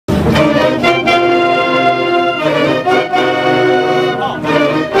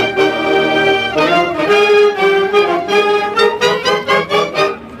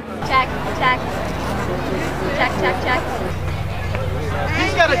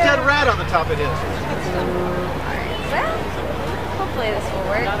top of his. Alright, well, hopefully this will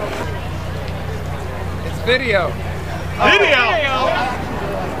work. It's video. Video!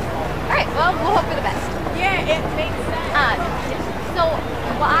 Alright, well, we'll hope for the best. Yeah, it makes sense. So,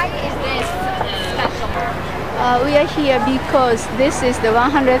 why is this special? We are here because this is the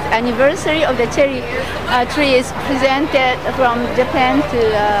 100th anniversary of the cherry trees presented from Japan to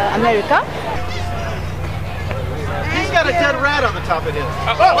America. He's got a dead rat on the top of his.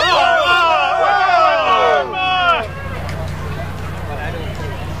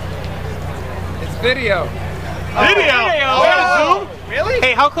 It's video. Video! Oh. Really?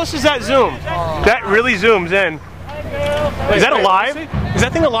 Hey, how close is that zoom? That really zooms in. Is that alive? Is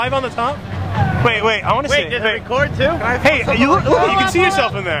that thing alive on the top? Wait, I want to see. Wait, did it record too? Hey, you look, you can see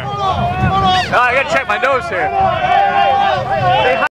yourself in there. I gotta check my nose here.